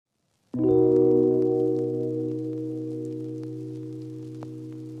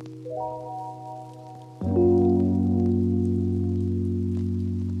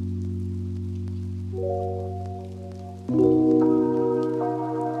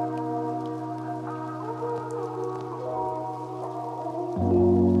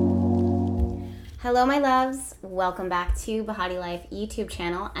Hello, my loves. Welcome back to Bahati Life YouTube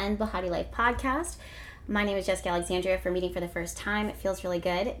channel and Bahati Life podcast. My name is Jessica Alexandria. For meeting for the first time, it feels really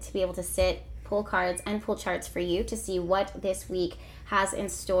good to be able to sit, pull cards, and pull charts for you to see what this week has in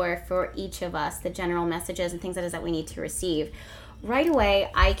store for each of us, the general messages and things that we need to receive. Right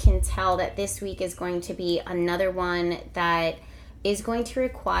away, I can tell that this week is going to be another one that is going to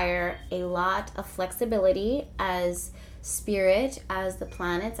require a lot of flexibility as Spirit, as the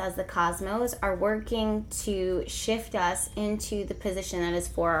planets, as the cosmos are working to shift us into the position that is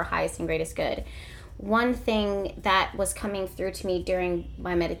for our highest and greatest good. One thing that was coming through to me during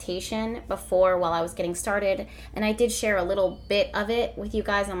my meditation before while I was getting started, and I did share a little bit of it with you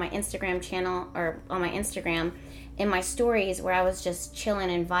guys on my Instagram channel or on my Instagram in my stories, where I was just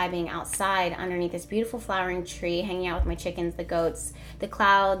chilling and vibing outside underneath this beautiful flowering tree, hanging out with my chickens, the goats, the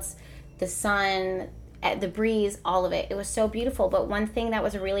clouds, the sun, the breeze, all of it. It was so beautiful. But one thing that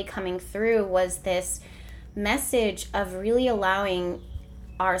was really coming through was this message of really allowing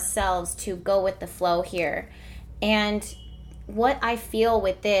ourselves to go with the flow here. And what I feel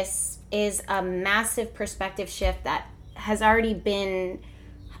with this is a massive perspective shift that has already been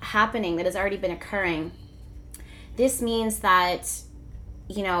happening, that has already been occurring. This means that,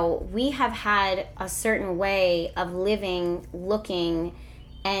 we have had a certain way of living, looking,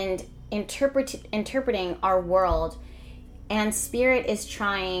 and interpreting our world, and Spirit is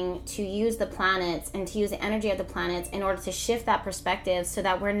trying to use the planets and to use the energy of the planets in order to shift that perspective so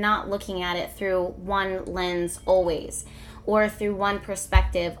that we're not looking at it through one lens always or through one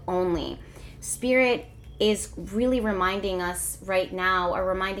perspective only. Spirit is really reminding us right now, or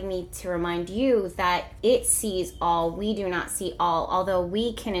reminding me to remind you, that it sees all. We do not see all, although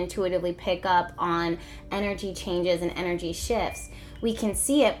we can intuitively pick up on energy changes and energy shifts. We can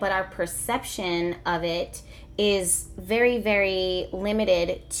see it, but our perception of it is very, very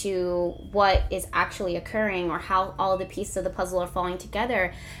limited to what is actually occurring or how all the pieces of the puzzle are falling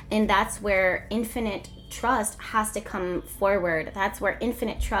together. And that's where infinite trust has to come forward. That's where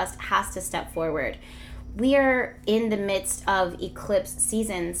infinite trust has to step forward. We are in the midst of eclipse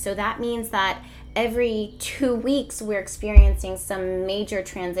season, so that means that every 2 weeks we're experiencing some major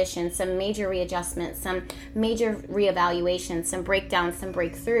transition, some major readjustments, some major reevaluations, some breakdowns, some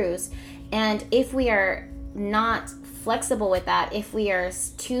breakthroughs. And if we are not flexible with that, if we are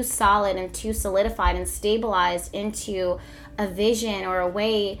too solid and too solidified and stabilized into a vision or a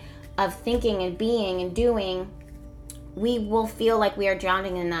way of thinking and being and doing, we will feel like we are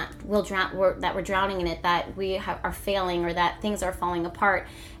drowning in that. We're drowning in it, that we are failing, or that things are falling apart,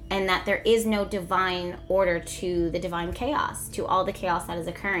 and that there is no divine order to the divine chaos, to all the chaos that is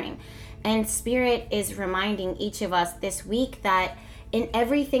occurring. And Spirit is reminding each of us this week that in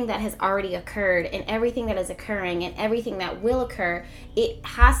everything that has already occurred, in everything that is occurring, and everything that will occur, it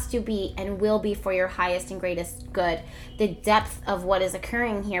has to be and will be for your highest and greatest good. The depth of what is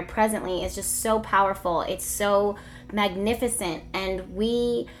occurring here presently is just so powerful. It's so magnificent. And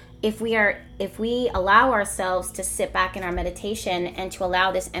if we allow ourselves to sit back in our meditation and to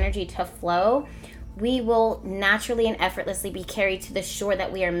allow this energy to flow, we will naturally and effortlessly be carried to the shore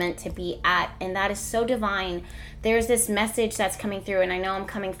that we are meant to be at. And that is so divine. There's this message that's coming through, and I know I'm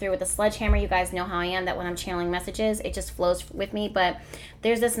coming through with a sledgehammer. You guys know how I am, that when I'm channeling messages, it just flows with me. But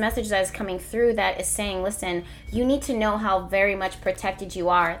there's this message that is coming through that is saying, listen, you need to know how very much protected you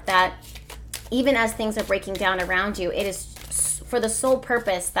are, that even as things are breaking down around you, it is for the sole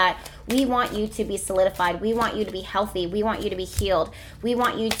purpose that we want you to be solidified. We want you to be healthy. We want you to be healed. We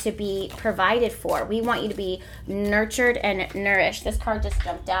want you to be provided for. We want you to be nurtured and nourished. This card just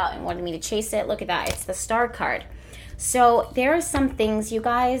jumped out and wanted me to chase it. Look at that. It's the Star card. So there are some things, you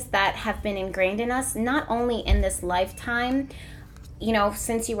guys, that have been ingrained in us, not only in this lifetime,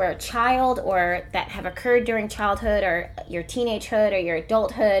 since you were a child, or that have occurred during childhood or your teenagehood or your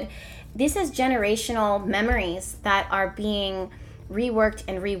adulthood. This is generational memories that are being reworked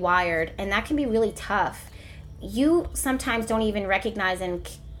and rewired, and that can be really tough. You sometimes don't even recognize and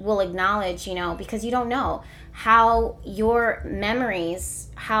will acknowledge, because you don't know how your memories,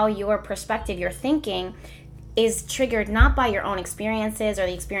 how your perspective, your thinking is triggered not by your own experiences or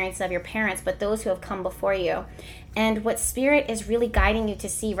the experiences of your parents, but those who have come before you. And what Spirit is really guiding you to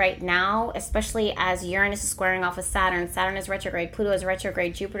see right now, especially as Uranus is squaring off with Saturn, Saturn is retrograde, Pluto is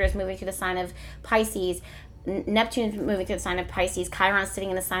retrograde, Jupiter is moving through the sign of Pisces, Neptune is moving through the sign of Pisces, Chiron is sitting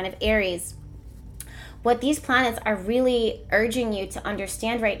in the sign of Aries. What these planets are really urging you to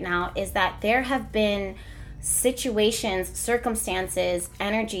understand right now is that there have been situations, circumstances,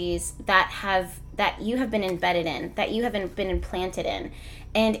 energies that have that you have been embedded in, that you have been implanted in.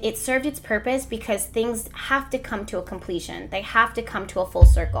 And it served its purpose because things have to come to a completion. They have to come to a full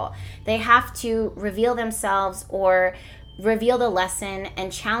circle. They have to reveal themselves or reveal the lesson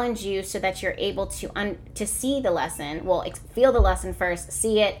and challenge you so that you're able to see the lesson. Well, feel the lesson first,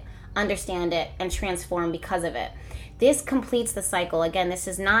 see it, understand it, and transform because of it. This completes the cycle. Again, this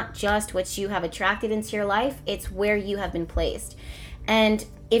is not just what you have attracted into your life, it's where you have been placed. And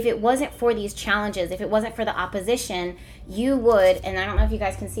if it wasn't for these challenges, if it wasn't for the opposition, you would, and I don't know if you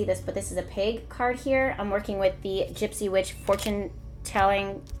guys can see this, but this is a pig card here. I'm working with the Gypsy Witch fortune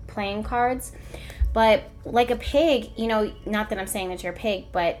telling playing cards. But like a pig, you know, not that I'm saying that you're a pig,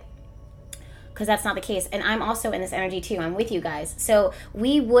 but because that's not the case. And I'm also in this energy too. I'm with you guys. So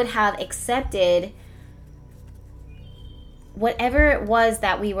we would have accepted whatever it was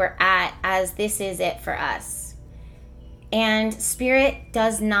that we were at as this is it for us. And Spirit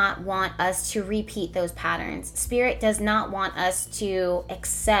does not want us to repeat those patterns. Spirit does not want us to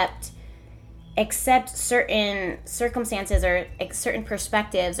accept certain circumstances or certain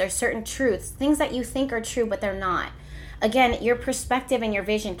perspectives or certain truths, things that you think are true, but they're not. Again, your perspective and your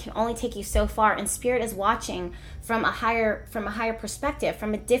vision can only take you so far, and Spirit is watching from a higher perspective,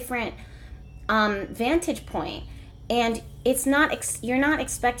 from a different vantage point. And it's not you're not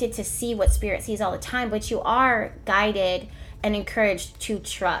expected to see what Spirit sees all the time, but you are guided and encouraged to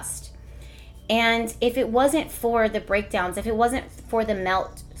trust. And if it wasn't for the breakdowns, if it wasn't for the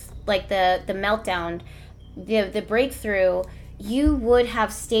meltdown, the breakthrough, you would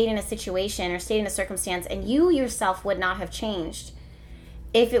have stayed in a situation or stayed in a circumstance, and you yourself would not have changed.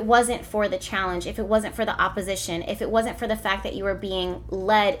 If it wasn't for the challenge, if it wasn't for the opposition, if it wasn't for the fact that you were being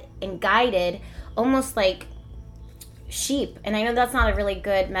led and guided almost like sheep. And I know that's not a really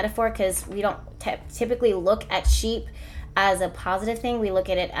good metaphor because we don't typically look at sheep as a positive thing. We look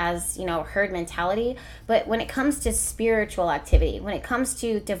at it as, you know, herd mentality. But when it comes to spiritual activity, when it comes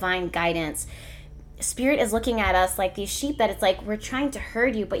to divine guidance, Spirit is looking at us like these sheep that it's like, we're trying to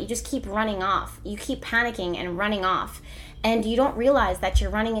herd you, but you just keep running off. You keep panicking and running off. And you don't realize that you're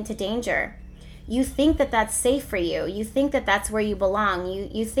running into danger. You think that that's safe for you. You think that that's where you belong.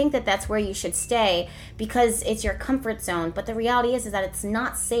 You think that that's where you should stay because it's your comfort zone. But the reality is that it's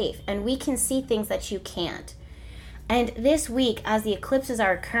not safe. And we can see things that you can't. And this week, as the eclipses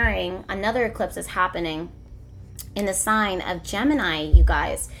are occurring, another eclipse is happening in the sign of Gemini, you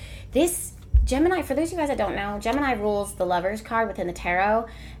guys. This Gemini, for those of you guys that don't know, Gemini rules the Lovers card within the tarot.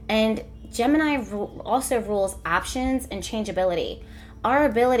 And Gemini also rules options and changeability. Our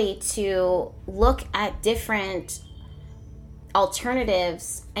ability to look at different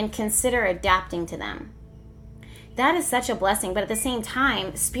alternatives and consider adapting to them. That is such a blessing, but at the same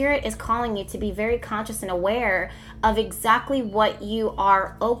time, Spirit is calling you to be very conscious and aware of exactly what you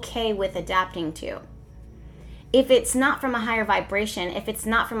are okay with adapting to. If it's not from a higher vibration, if it's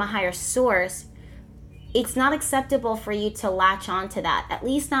not from a higher source, it's not acceptable for you to latch on to that, at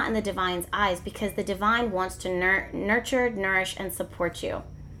least not in the divine's eyes, because the divine wants to nurture, nourish, and support you.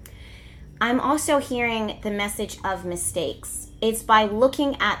 I'm also hearing the message of mistakes. It's by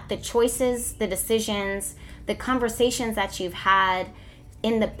looking at the choices, the decisions, the conversations that you've had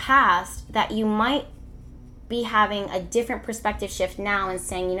in the past that you might be having a different perspective shift now and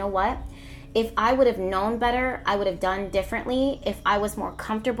saying, you know what? If I would have known better, I would have done differently. If I was more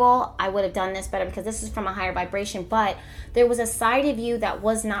comfortable, I would have done this better because this is from a higher vibration. But there was a side of you that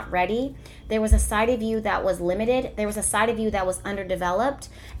was not ready. There was a side of you that was limited. There was a side of you that was underdeveloped.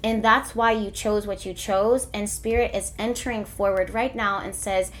 And that's why you chose what you chose. And Spirit is entering forward right now and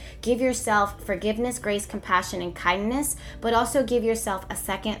says, give yourself forgiveness, grace, compassion, and kindness, but also give yourself a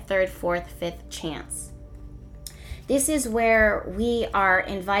second, third, fourth, fifth chance. This is where we are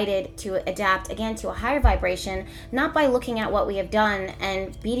invited to adapt, again, to a higher vibration, not by looking at what we have done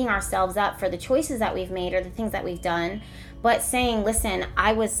and beating ourselves up for the choices that we've made or the things that we've done, but saying, listen,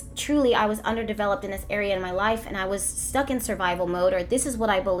 I was underdeveloped in this area in my life and I was stuck in survival mode, or this is what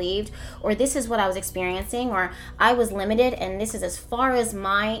I believed, or this is what I was experiencing, or I was limited and this is as far as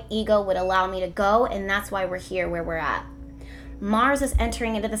my ego would allow me to go, and that's why we're here where we're at. Mars is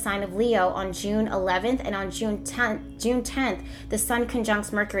entering into the sign of Leo on June 11th, and on June 10th, the Sun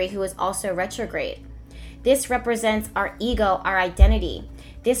conjuncts Mercury, who is also retrograde. This represents our ego, our identity.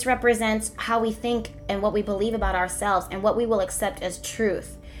 This represents how we think and what we believe about ourselves and what we will accept as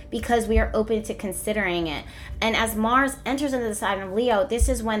truth, because we are open to considering it. And as Mars enters into the sign of Leo, this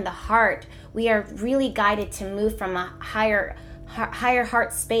is when the heart, we are really guided to move from a higher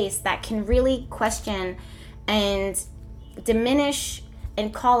heart space that can really question and diminish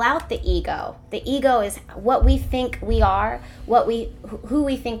and call out the ego. The ego is what we think we are, who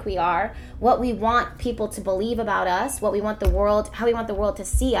we think we are, what we want people to believe about us, what we want the world, how we want the world to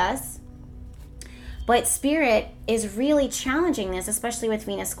see us. But Spirit is really challenging this, especially with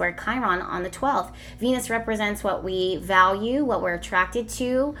Venus square Chiron on the 12th. Venus represents what we value, what we're attracted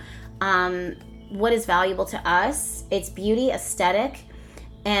to, what is valuable to us. It's beauty, aesthetic,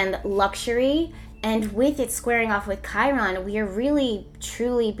 and luxury. And with it squaring off with Chiron, we are really,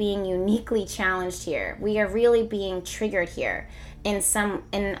 truly being uniquely challenged here. We are really being triggered here in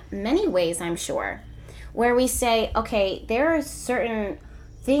many ways, I'm sure, where we say, okay, there are certain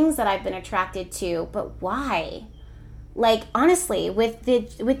things that I've been attracted to, but why? Like, honestly, with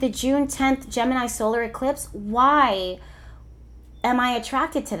the June 10th Gemini solar eclipse, why am I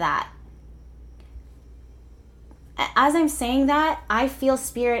attracted to that? As I'm saying that, I feel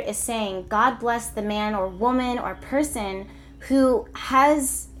Spirit is saying, God bless the man or woman or person who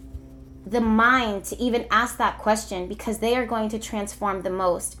has the mind to even ask that question, because they are going to transform the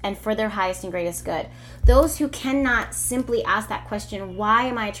most and for their highest and greatest good. Those who cannot simply ask that question, why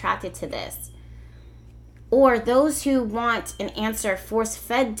am I attracted to this? Or those who want an answer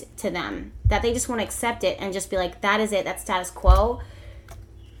force-fed to them, that they just want to accept it and just be like, that is it, that's status quo.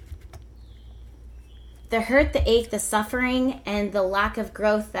 The hurt, the ache, the suffering, and the lack of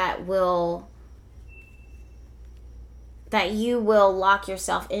growth that you will lock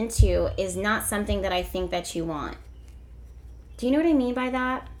yourself into is not something that I think that you want. Do you know what I mean by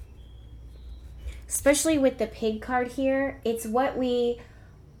that? Especially with the pig card here, it's what we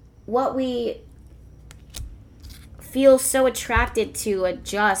feel so attracted to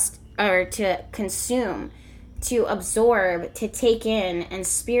adjust or to consume, to absorb, to take in. And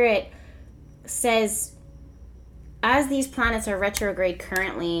Spirit says, as these planets are retrograde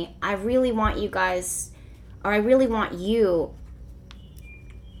currently, I really want you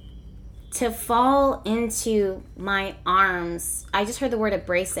to fall into my arms. I just heard the word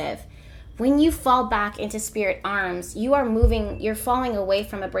abrasive. When you fall back into Spirit arms, you're falling away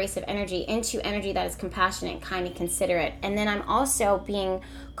from abrasive energy into energy that is compassionate, kind, and considerate. And then I'm also being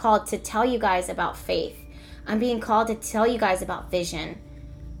called to tell you guys about faith. I'm being called to tell you guys about vision.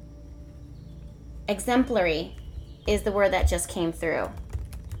 Exemplary is the word that just came through.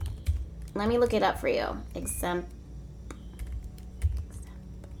 Let me look it up for you. Exemplary.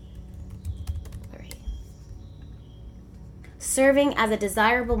 Serving as a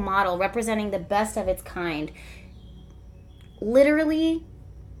desirable model, representing the best of its kind. Literally,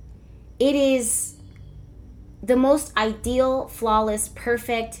 it is the most ideal, flawless,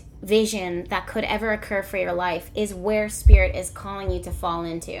 perfect vision that could ever occur for your life is where Spirit is calling you to fall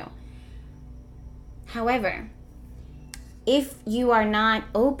into. However, if you are not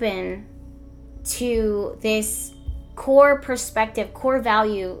open to this core perspective, core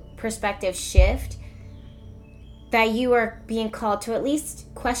value perspective shift, that you are being called to at least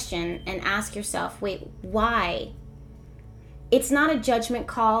question and ask yourself, wait, why? It's not a judgment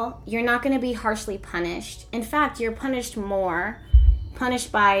call. You're not going to be harshly punished. In fact, you're punished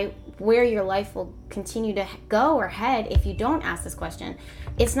by where your life will continue to go or head if you don't ask this question.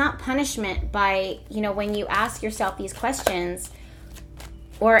 It's not punishment by, when you ask yourself these questions,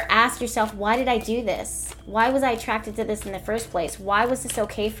 or ask yourself, why did I do this? Why was I attracted to this in the first place? Why was this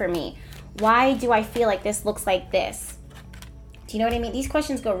okay for me? Why do I feel like this looks like this? Do you know what I mean? These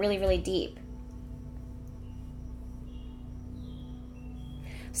questions go really, really deep.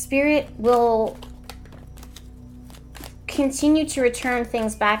 Spirit will continue to return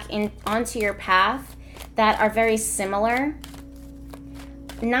things back onto your path that are very similar,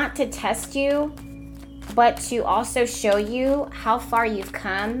 not to test you, but to also show you how far you've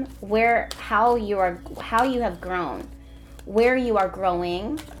come, how you have grown, where you are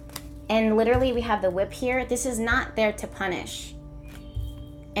growing. And literally, we have the whip here. This is not there to punish.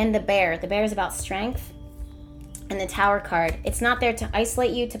 And the bear is about strength. And the Tower card, it's not there to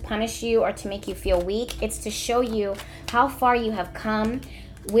isolate you, to punish you, or to make you feel weak. It's to show you how far you have come,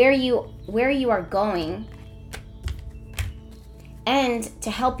 where you are going, and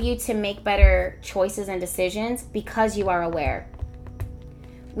to help you to make better choices and decisions because you are aware.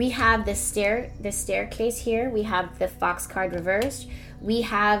 We have the staircase here. We have the Fox card reversed. We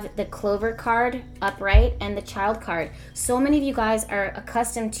have the Clover card upright and the Child card. So many of you guys are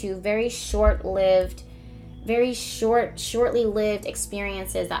accustomed to very short-lived very shortly lived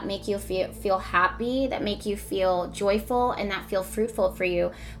experiences that make you feel happy, that make you feel joyful, and that feel fruitful for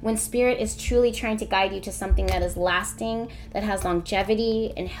you, when Spirit is truly trying to guide you to something that is lasting, that has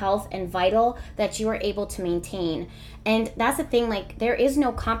longevity and health and vital, that you are able to maintain. And that's the thing, like, there is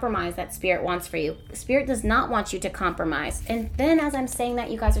no compromise that Spirit wants for you. Spirit does not want you to compromise. And then as I'm saying that,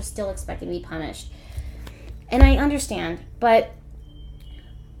 you guys are still expected to be punished. And I understand, but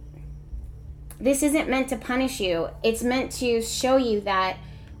this isn't meant to punish you. It's meant to show you that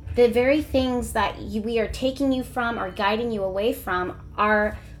the very things that we are taking you from or guiding you away from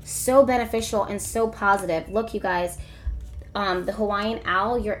are so beneficial and so positive. Look, you guys, the Hawaiian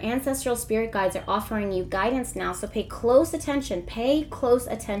owl, your ancestral spirit guides are offering you guidance now. So pay close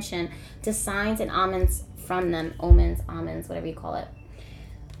attention to signs and omens from them. Omens, whatever you call it.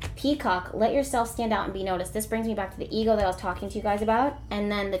 Peacock, let yourself stand out and be noticed. This brings me back to the ego that I was talking to you guys about.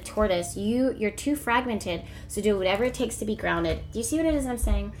 And then the tortoise, you're too fragmented, so do whatever it takes to be grounded. Do you see what it is I'm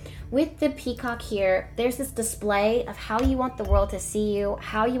saying? With the peacock here, there's this display of how you want the world to see you,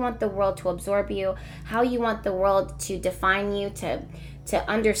 how you want the world to absorb you, how you want the world to define you, to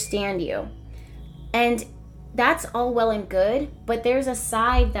understand you. And that's all well and good, but there's a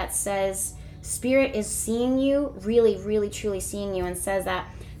side that says Spirit is seeing you, really, really, truly seeing you, and says that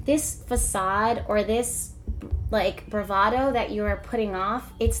this facade or this like bravado that you are putting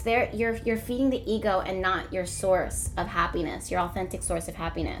off, it's there, you're feeding the ego and not your source of happiness, your authentic source of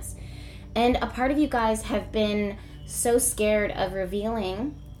happiness. And a part of you guys have been so scared of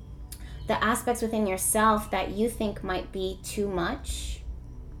revealing the aspects within yourself that you think might be too much,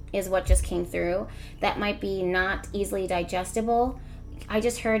 is what just came through, that might be not easily digestible. I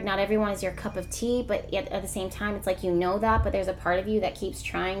just heard not everyone is your cup of tea, but yet at the same time, it's like you know that, but there's a part of you that keeps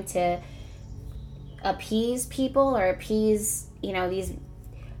trying to appease people or appease, these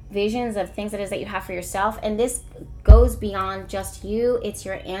visions of things that you have for yourself. And this goes beyond just you. It's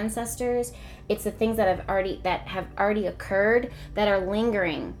your ancestors. It's the things that have already occurred that are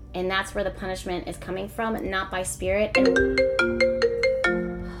lingering. And that's where the punishment is coming from, not by Spirit. And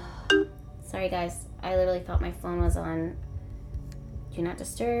sorry guys, I literally thought my phone was on Do Not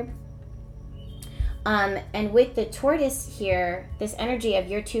Disturb. And with the tortoise here, this energy of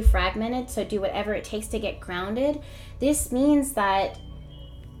you're too fragmented, so do whatever it takes to get grounded. This means that,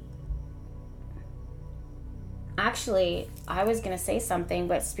 actually, I was going to say something,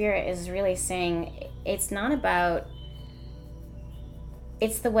 but Spirit is really saying it's not about,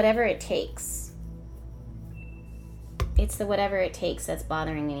 it's the whatever it takes. It's the whatever it takes that's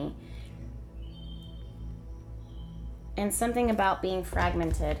bothering me. And something about being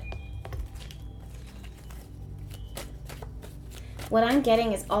fragmented. What I'm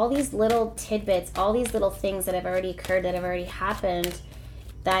getting is all these little tidbits, all these little things that have already occurred, that have already happened,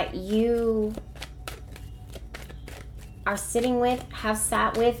 that you are sitting with, have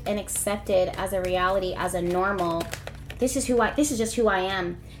sat with, and accepted as a reality, as a normal. This is just who I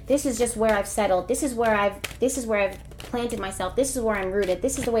am. This is just where I've settled. This is where I've planted myself. This is where I'm rooted.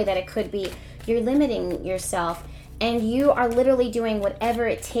 This is the way that it could be. You're limiting yourself. And you are literally doing whatever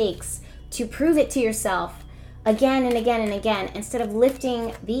it takes to prove it to yourself again and again and again, instead of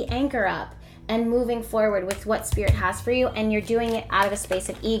lifting the anchor up and moving forward with what Spirit has for you. And you're doing it out of a space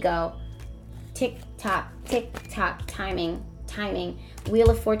of ego. Tick tock, timing. Wheel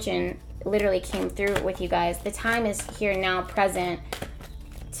of Fortune literally came through with you guys. The time is here now, present,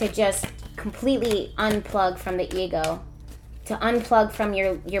 to just completely unplug from the ego. To unplug from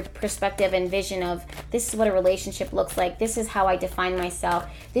your perspective and vision of, this is what a relationship looks like. This is how I define myself.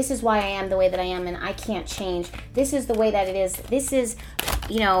 This is why I am the way that I am and I can't change. This is the way that it is. This is,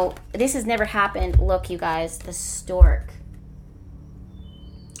 this has never happened. Look, you guys, the stork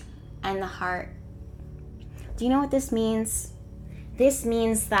and the heart. Do you know what this means? This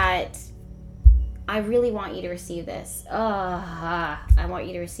means that I really want you to receive this. I want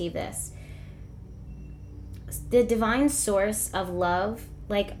you to receive this. The divine source of love,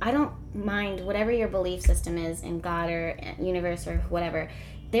 like, I don't mind whatever your belief system is in God or universe or whatever.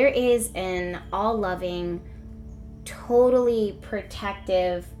 There is an all-loving, totally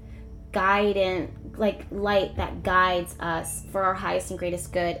protective, guidant, like, light that guides us for our highest and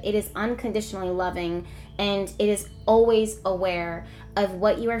greatest good. It is unconditionally loving, and it is always aware of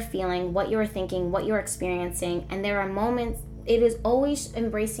what you are feeling, what you are thinking, what you are experiencing. And there are moments, it is always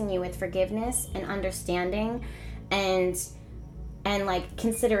embracing you with forgiveness and understanding and like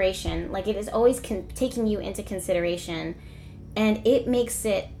consideration. Like, it is always taking you into consideration. And it makes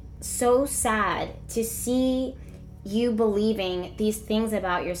it so sad to see you believing these things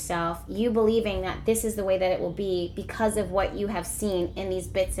about yourself, you believing that this is the way that it will be because of what you have seen in these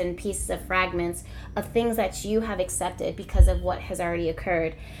bits and pieces of fragments of things that you have accepted because of what has already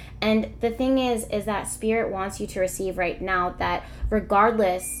occurred. And the thing is that Spirit wants you to receive right now that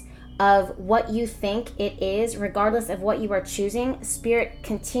regardless of what you think it is, regardless of what you are choosing, Spirit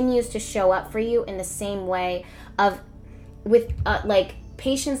continues to show up for you in the same way with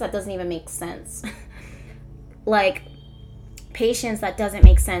patience that doesn't even make sense. Like patience that doesn't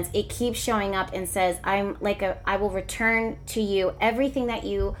make sense. It keeps showing up and says, I will return to you everything that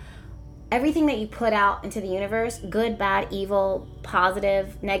you put out into the universe, good, bad, evil,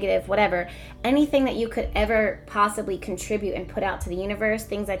 positive, negative, whatever, anything that you could ever possibly contribute and put out to the universe,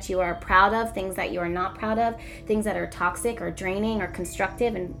 things that you are proud of, things that you are not proud of, things that are toxic or draining or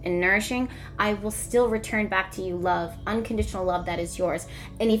constructive and nourishing, I will still return back to you love, unconditional love that is yours.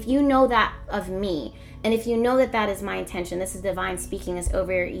 And if you know that of me, and if you know that that is my intention, this is divine speaking this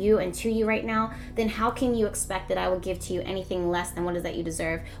over you and to you right now, then how can you expect that I will give to you anything less than what it is that you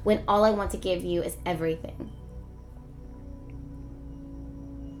deserve when all I want to give you is everything?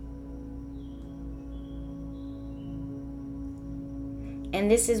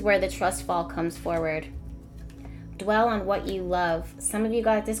 And this is where the trust fall comes forward. Dwell on what you love. Some of you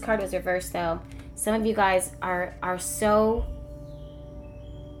guys, this card was reversed though. Some of you guys are so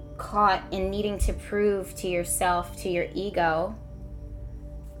caught in needing to prove to yourself, to your ego,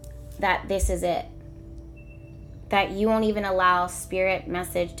 that this is it. That you won't even allow spirit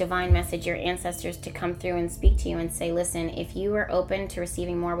message, divine message, your ancestors to come through and speak to you and say, listen, if you are open to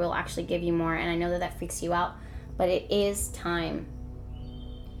receiving more, we'll actually give you more. And I know that freaks you out, but it is time.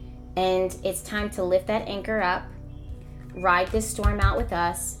 And it's time to lift that anchor up, ride this storm out with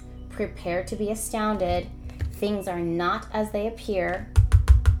us, prepare to be astounded. Things are not as they appear.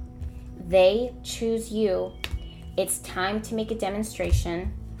 They choose you. It's time to make a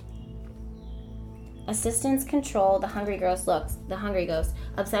demonstration. Assistance, control, the hungry ghost.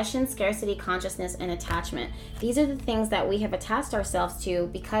 Obsession, scarcity, consciousness, and attachment. These are the things that we have attached ourselves to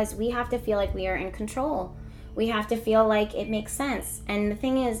because we have to feel like we are in control. We have to feel like it makes sense. And the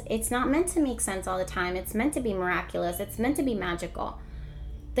thing is, it's not meant to make sense all the time. It's meant to be miraculous. It's meant to be magical.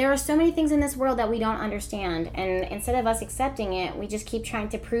 There are so many things in this world that we don't understand. And instead of us accepting it, we just keep trying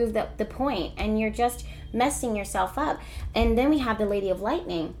to prove the point. And you're just messing yourself up. And then we have the Lady of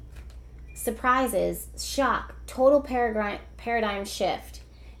Lightning. Surprises, shock, total paradigm shift.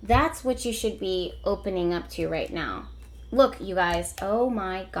 That's what you should be opening up to right now. Look, you guys, oh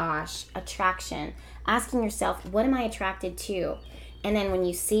my gosh, attraction. Asking yourself, what am I attracted to? And then when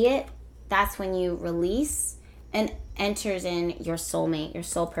you see it, that's when you release and enters in your soulmate, your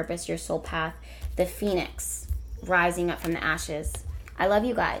soul purpose, your soul path, the phoenix rising up from the ashes. I love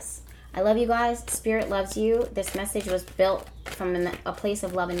you guys. I love you guys. Spirit loves you. This message was built from a place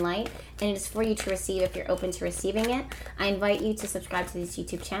of love and light, and it is for you to receive if you're open to receiving it. I invite you to subscribe to this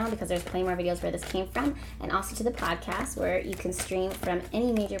YouTube channel because there's plenty more videos where this came from, and also to the podcast where you can stream from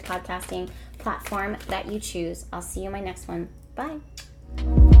any major podcasting platform that you choose. I'll see you in my next one. Bye.